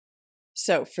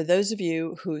So, for those of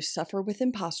you who suffer with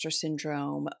imposter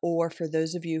syndrome, or for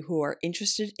those of you who are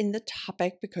interested in the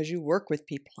topic because you work with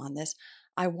people on this,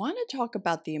 I want to talk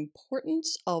about the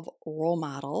importance of role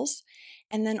models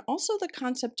and then also the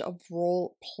concept of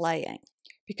role playing,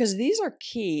 because these are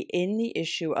key in the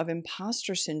issue of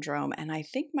imposter syndrome, and I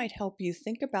think might help you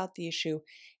think about the issue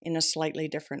in a slightly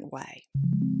different way.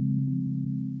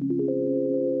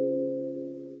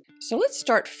 So let's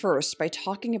start first by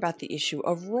talking about the issue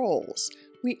of roles.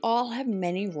 We all have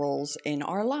many roles in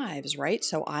our lives, right?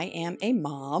 So I am a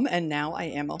mom, and now I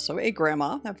am also a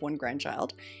grandma. I have one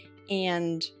grandchild,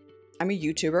 and I'm a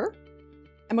YouTuber.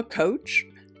 I'm a coach.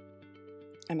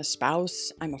 I'm a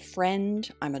spouse. I'm a friend.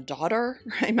 I'm a daughter,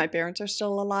 right? My parents are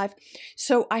still alive.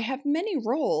 So I have many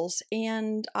roles,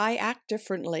 and I act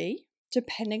differently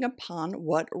depending upon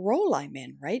what role I'm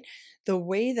in, right? The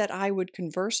way that I would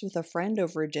converse with a friend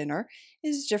over dinner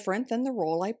is different than the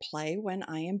role I play when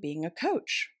I am being a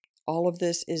coach. All of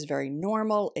this is very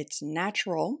normal, it's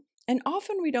natural, and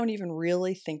often we don't even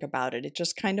really think about it. It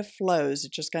just kind of flows,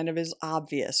 it just kind of is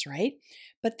obvious, right?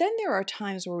 But then there are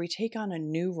times where we take on a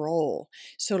new role.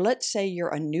 So let's say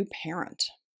you're a new parent.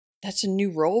 That's a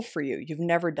new role for you. You've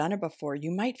never done it before.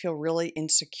 You might feel really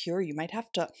insecure. You might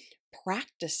have to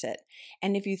practice it.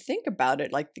 And if you think about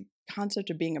it, like the concept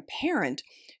of being a parent,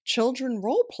 children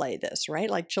role play this, right?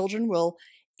 Like children will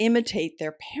imitate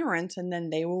their parents and then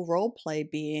they will role play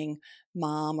being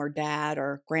mom or dad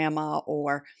or grandma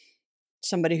or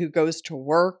somebody who goes to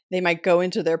work. They might go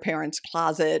into their parents'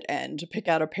 closet and pick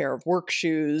out a pair of work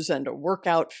shoes and a work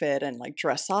outfit and like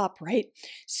dress up, right?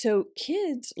 So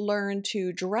kids learn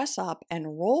to dress up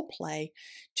and role play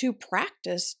to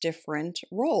practice different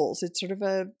roles. It's sort of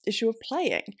a issue of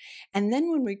playing. And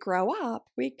then when we grow up,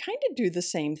 we kind of do the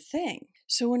same thing.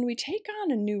 So when we take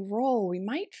on a new role, we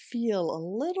might feel a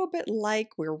little bit like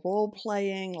we're role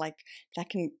playing, like that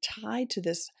can tie to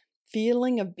this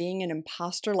feeling of being an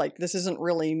imposter, like this isn't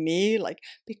really me, like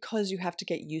because you have to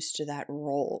get used to that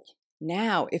role.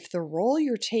 Now, if the role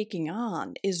you're taking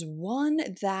on is one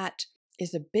that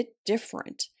is a bit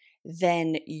different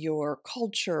than your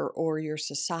culture or your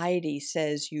society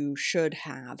says you should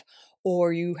have,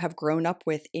 or you have grown up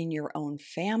with in your own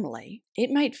family, it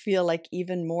might feel like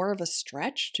even more of a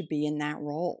stretch to be in that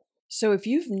role. So, if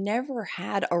you've never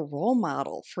had a role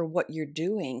model for what you're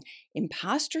doing,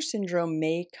 imposter syndrome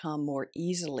may come more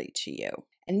easily to you.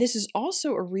 And this is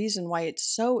also a reason why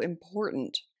it's so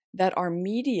important that our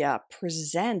media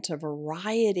present a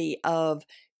variety of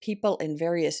people in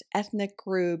various ethnic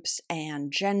groups and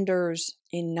genders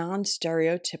in non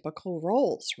stereotypical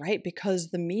roles, right?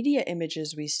 Because the media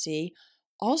images we see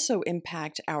also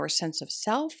impact our sense of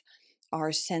self,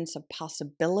 our sense of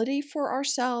possibility for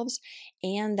ourselves,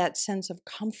 and that sense of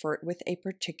comfort with a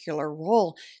particular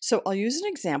role. So I'll use an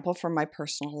example from my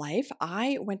personal life.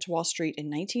 I went to Wall Street in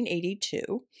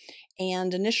 1982,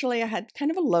 and initially I had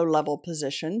kind of a low level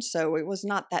position, so it was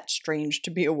not that strange to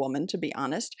be a woman, to be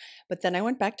honest. But then I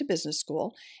went back to business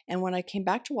school, and when I came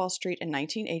back to Wall Street in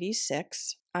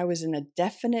 1986, I was in a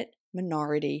definite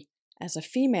minority as a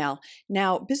female.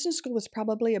 Now, business school was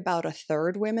probably about a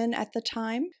third women at the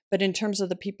time, but in terms of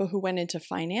the people who went into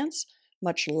finance,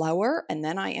 much lower. And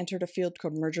then I entered a field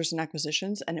called mergers and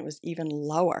acquisitions, and it was even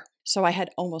lower. So I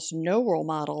had almost no role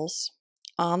models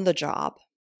on the job.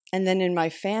 And then in my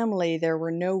family, there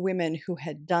were no women who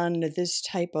had done this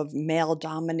type of male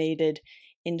dominated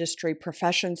industry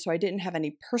profession. So I didn't have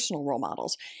any personal role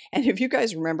models. And if you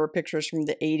guys remember pictures from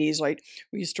the 80s, like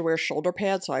we used to wear shoulder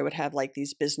pads. So I would have like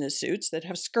these business suits that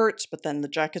have skirts, but then the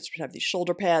jackets would have these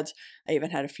shoulder pads. I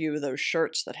even had a few of those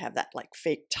shirts that have that like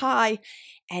fake tie.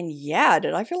 And yeah,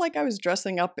 did I feel like I was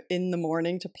dressing up in the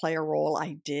morning to play a role?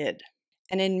 I did.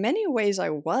 And in many ways I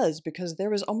was, because there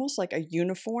was almost like a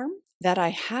uniform that I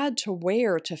had to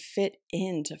wear to fit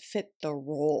in, to fit the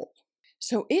role.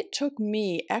 So it took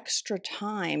me extra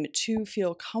time to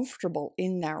feel comfortable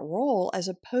in that role as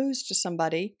opposed to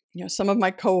somebody, some of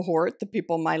my cohort, the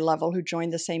people my level who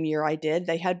joined the same year I did,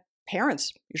 they had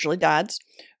parents, usually dads,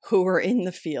 who were in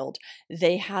the field.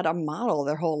 They had a model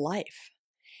their whole life,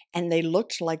 and they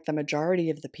looked like the majority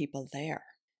of the people there.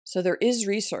 So there is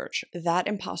research that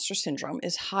imposter syndrome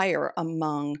is higher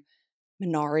among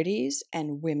minorities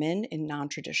and women in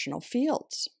non-traditional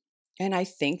fields. And I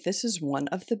think this is one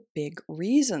of the big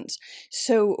reasons.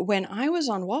 So when I was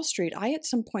on Wall Street, I at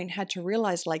some point had to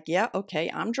realize, like, yeah, okay,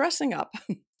 I'm dressing up.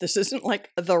 This isn't like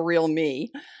the real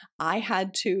me. I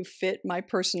had to fit my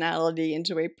personality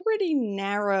into a pretty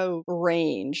narrow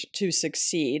range to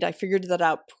succeed. I figured that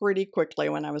out pretty quickly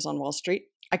when I was on Wall Street.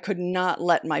 I could not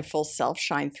let my full self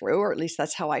shine through, or at least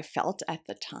that's how I felt at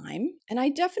the time. And I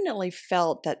definitely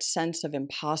felt that sense of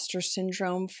imposter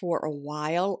syndrome for a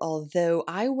while, although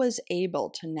I was able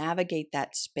to navigate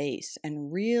that space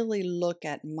and really look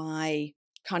at my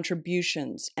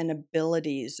contributions and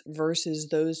abilities versus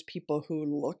those people who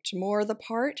looked more the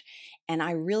part. And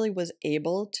I really was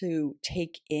able to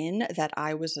take in that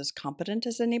I was as competent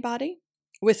as anybody.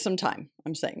 With some time,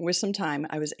 I'm saying, with some time,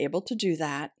 I was able to do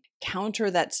that, counter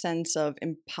that sense of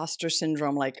imposter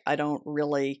syndrome, like I don't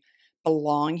really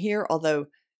belong here, although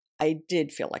I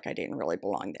did feel like I didn't really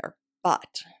belong there.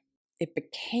 But it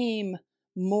became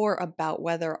more about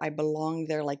whether I belong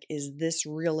there, like, is this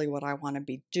really what I want to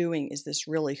be doing? Is this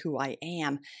really who I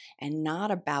am? And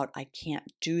not about I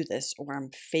can't do this or I'm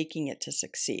faking it to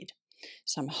succeed.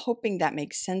 So I'm hoping that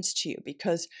makes sense to you,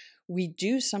 because we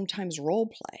do sometimes role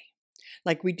play.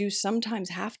 Like, we do sometimes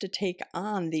have to take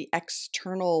on the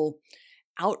external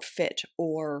outfit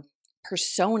or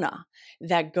persona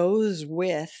that goes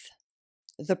with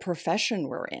the profession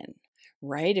we're in,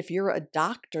 right? If you're a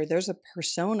doctor, there's a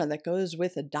persona that goes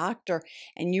with a doctor,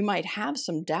 and you might have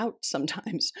some doubt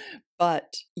sometimes,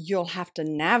 but you'll have to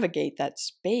navigate that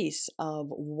space of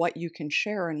what you can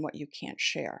share and what you can't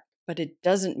share. But it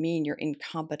doesn't mean you're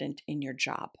incompetent in your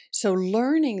job. So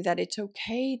learning that it's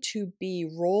okay to be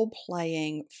role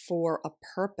playing for a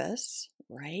purpose,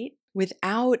 right?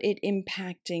 Without it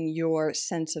impacting your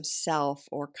sense of self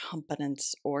or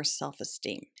competence or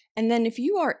self-esteem. And then if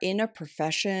you are in a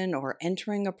profession or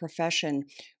entering a profession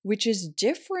which is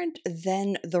different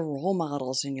than the role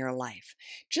models in your life,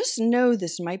 just know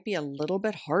this might be a little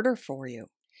bit harder for you.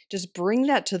 Just bring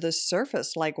that to the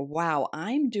surface, like, wow,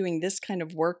 I'm doing this kind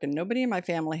of work and nobody in my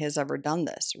family has ever done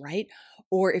this, right?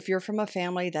 Or if you're from a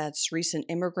family that's recent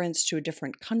immigrants to a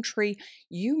different country,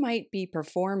 you might be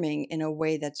performing in a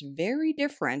way that's very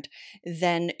different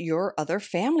than your other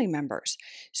family members.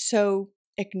 So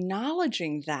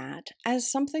acknowledging that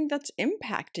as something that's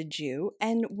impacted you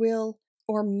and will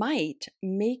or might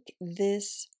make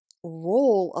this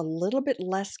role a little bit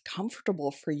less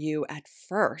comfortable for you at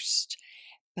first.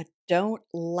 But don't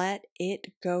let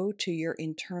it go to your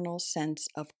internal sense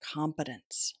of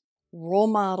competence. Role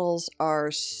models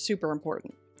are super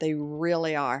important. They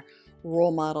really are.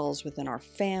 Role models within our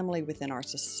family, within our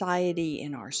society,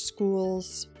 in our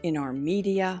schools, in our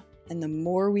media. And the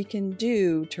more we can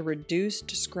do to reduce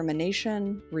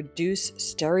discrimination, reduce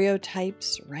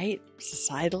stereotypes, right,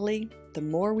 societally, the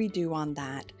more we do on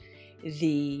that,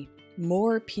 the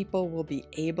more people will be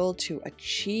able to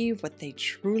achieve what they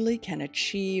truly can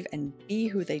achieve and be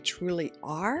who they truly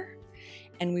are,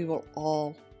 and we will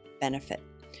all benefit.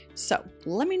 So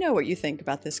let me know what you think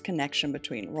about this connection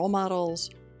between role models,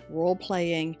 role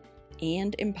playing,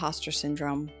 and imposter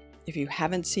syndrome. If you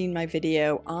haven't seen my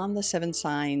video on the 7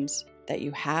 signs that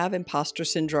you have imposter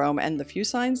syndrome and the few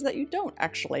signs that you don't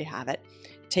actually have it,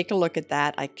 take a look at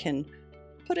that. I can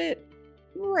put it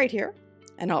right here.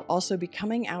 And I'll also be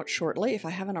coming out shortly, if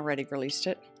I haven't already released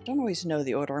it. I don't always know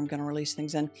the order I'm going to release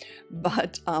things in,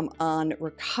 but on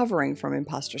recovering from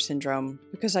imposter syndrome,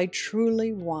 because I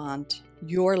truly want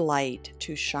your light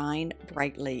to shine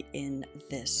brightly in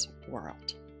this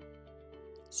world.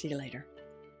 See you later.